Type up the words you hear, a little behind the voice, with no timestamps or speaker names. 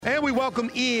we welcome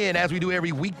in, as we do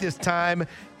every week this time,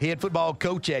 head football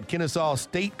coach at Kennesaw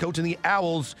State, coaching the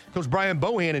Owls, Coach Brian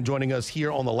Bohannon, joining us here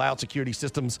on the Loud Security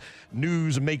Systems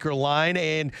Newsmaker line.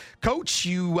 And, Coach,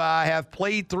 you have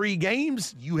played 3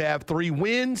 games. You have 3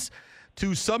 wins.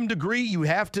 To some degree, you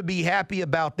have to be happy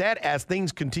about that as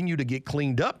things continue to get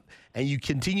cleaned up and you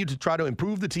continue to try to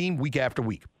improve the team week after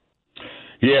week.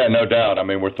 Yeah, no doubt. I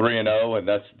mean, we're 3-0, and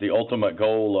that's the ultimate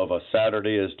goal of a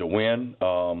Saturday is to win.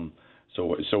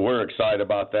 So we're excited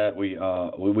about that.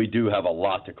 We do have a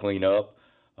lot to clean up.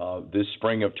 This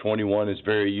spring of 21 is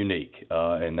very unique,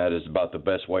 and that is about the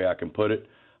best way I can put it,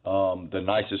 the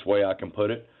nicest way I can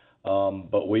put it.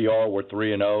 But we're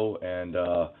 3-0, and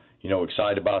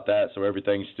excited about that. So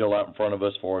everything's still out in front of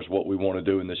us as far as what we want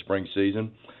to do in this spring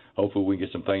season. Hopefully we can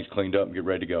get some things cleaned up and get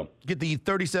ready to go. Get the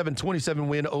 37-27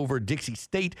 win over Dixie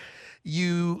State.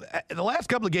 The last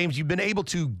couple of games, you've been able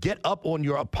to get up on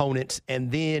your opponents,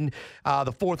 and then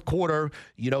the fourth quarter,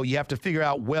 you have to figure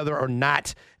out whether or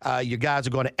not you guys are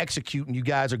going to execute and you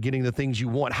guys are getting the things you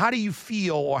want. How do you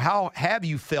feel, or how have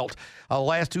you felt the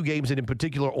last 2 games, and in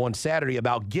particular on Saturday,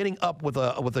 about getting up with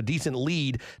a decent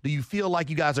lead? Do you feel like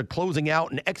you guys are closing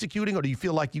out and executing, or do you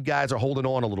feel like you guys are holding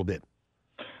on a little bit?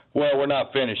 Well, we're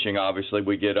not finishing, obviously.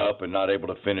 We get up and not able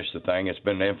to finish the thing. It's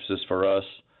been an emphasis for us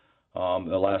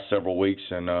the last several weeks,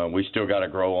 and we still got to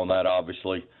grow on that,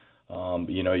 obviously.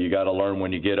 You got to learn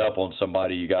when you get up on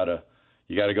somebody, you got to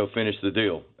go finish the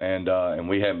deal, and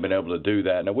we haven't been able to do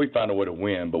that. Now, we found a way to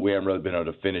win, but we haven't really been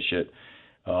able to finish it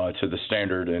to the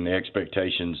standard and the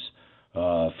expectations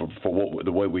for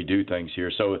the way we do things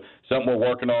here. So something we're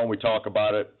working on. We talk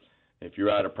about it. If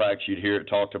you're out of practice, you'd hear it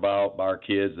talked about by our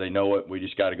kids. They know it. We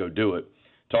just got to go do it.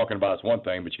 Talking about it's one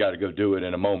thing, but you got to go do it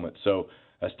in a moment. So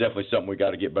that's definitely something we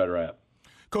got to get better at.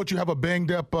 Coach, you have a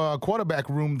banged-up quarterback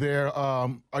room there.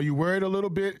 Are you worried a little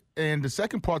bit? And the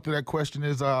second part to that question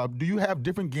is, do you have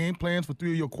different game plans for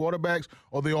 3 of your quarterbacks,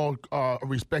 or are they all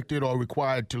respected or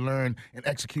required to learn and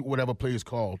execute whatever play is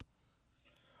called?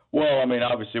 Well, I mean,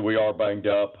 obviously we are banged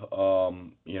up.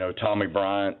 Tommy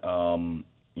Bryant,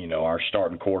 our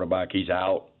starting quarterback, he's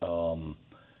out.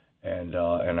 And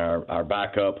our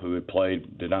backup, who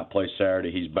did not play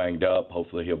Saturday, he's banged up.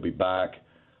 Hopefully he'll be back.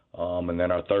 And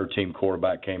then our third-team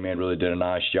quarterback came in, really did a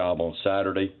nice job on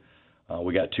Saturday.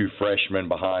 We got 2 freshmen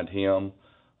behind him.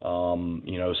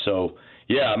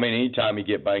 Anytime you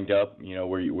get banged up,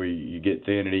 where you get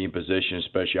thin at any position,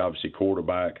 especially obviously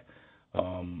quarterback,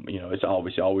 it's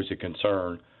obviously always a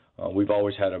concern. We've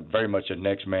always had very much a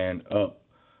next man up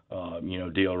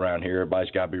deal around here.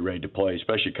 Everybody's got to be ready to play,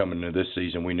 especially coming into this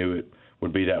season. We knew it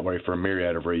would be that way for a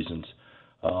myriad of reasons.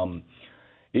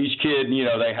 Each kid,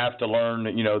 they have to learn,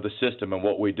 the system and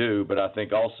what we do, but I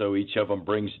think also each of them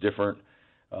brings different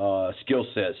skill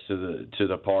sets to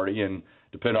the party, and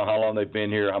depending on how long they've been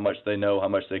here, how much they know, how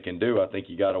much they can do, I think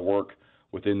you got to work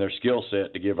within their skill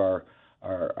set to give our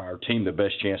team the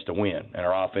best chance to win and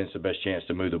our offense the best chance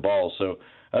to move the ball. So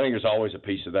I think there's always a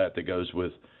piece of that goes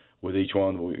with each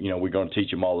one. We're going to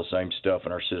teach them all the same stuff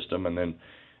in our system, and then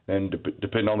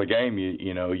depending on the game,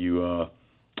 you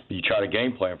try to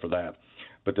game plan for that.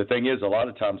 But the thing is, a lot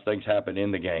of times things happen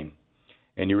in the game,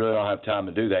 and you really don't have time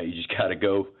to do that. You just got to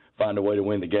go find a way to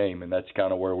win the game, and that's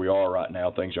kind of where we are right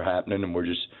now. Things are happening, and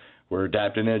we're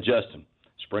adapting and adjusting.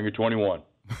 Spring of 21.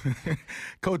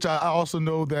 Coach, I also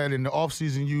know that in the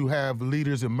offseason you have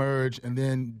leaders emerge, and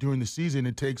then during the season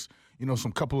it takes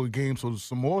some couple of games for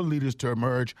some more leaders to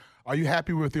emerge. Are you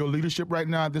happy with your leadership right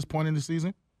now at this point in the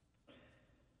season?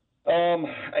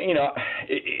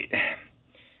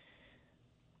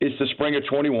 It's the spring of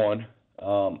 21.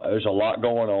 There's a lot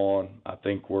going on. I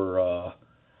think I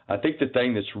think the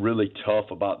thing that's really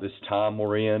tough about this time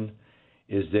we're in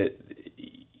is that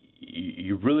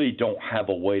you really don't have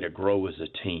a way to grow as a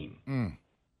team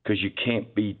because you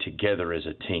can't be together as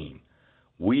a team.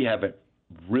 We haven't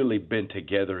really been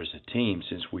together as a team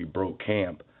since we broke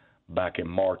camp back in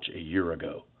March a year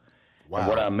ago. Wow. And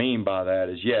what I mean by that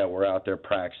is, we're out there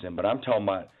practicing, but I'm talking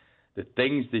about the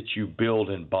things that you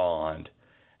build and bond,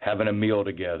 having a meal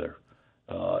together,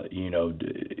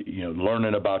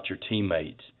 learning about your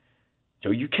teammates. So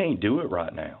you can't do it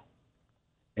right now.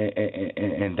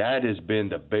 And that has been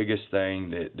the biggest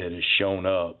thing that has shown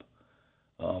up.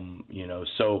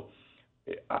 So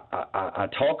I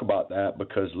talk about that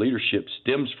because leadership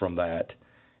stems from that.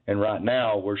 And right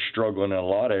now we're struggling in a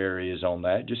lot of areas on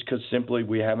that just because simply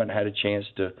we haven't had a chance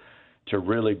to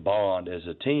really bond as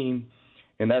a team.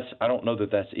 And I don't know that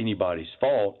that's anybody's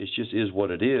fault. It just is what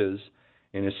it is,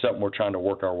 and it's something we're trying to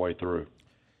work our way through.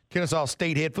 Kennesaw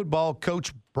State head football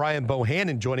coach Brian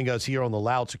Bohannon joining us here on the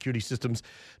Loud Security Systems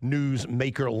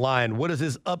Newsmaker line. What does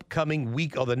this upcoming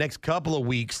week or the next couple of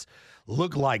weeks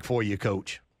look like for you,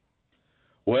 Coach?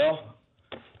 Well,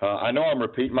 I know I'm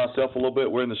repeating myself a little bit.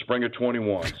 We're in the spring of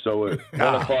 21. So at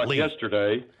 1 o'clock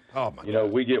yesterday,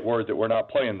 we get word that we're not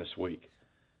playing this week.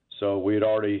 So we had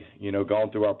already, gone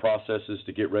through our processes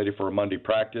to get ready for a Monday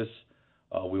practice.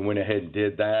 We went ahead and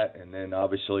did that, and then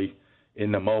obviously in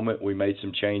the moment we made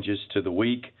some changes to the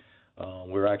week.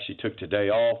 We actually took today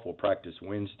off. We'll practice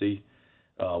Wednesday.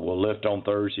 We'll lift on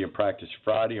Thursday and practice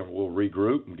Friday, and we'll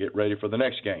regroup and get ready for the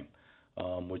next game,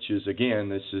 which is, again,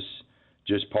 this is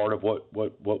just part of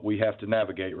what we have to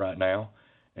navigate right now.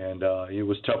 And it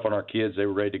was tough on our kids. They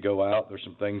were ready to go out. There's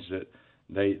some things that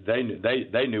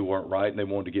they knew weren't right and they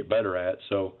wanted to get better at.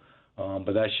 So,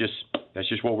 but that's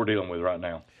just what we're dealing with right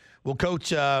now. Well,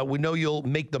 Coach, we know you'll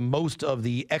make the most of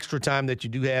the extra time that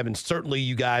you do have, and certainly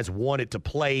you guys wanted to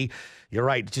play. You're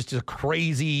right, just a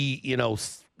crazy,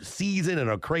 season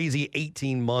and a crazy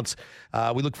 18 months.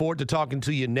 We look forward to talking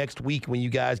to you next week when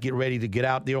you guys get ready to get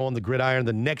out there on the gridiron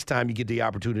the next time you get the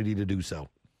opportunity to do so.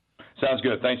 Sounds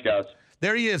good. Thanks, guys.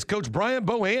 There he is, Coach Brian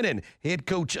Bohannon, head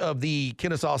coach of the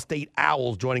Kennesaw State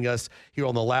Owls, joining us here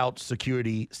on the Loud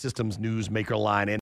Security Systems Newsmaker line.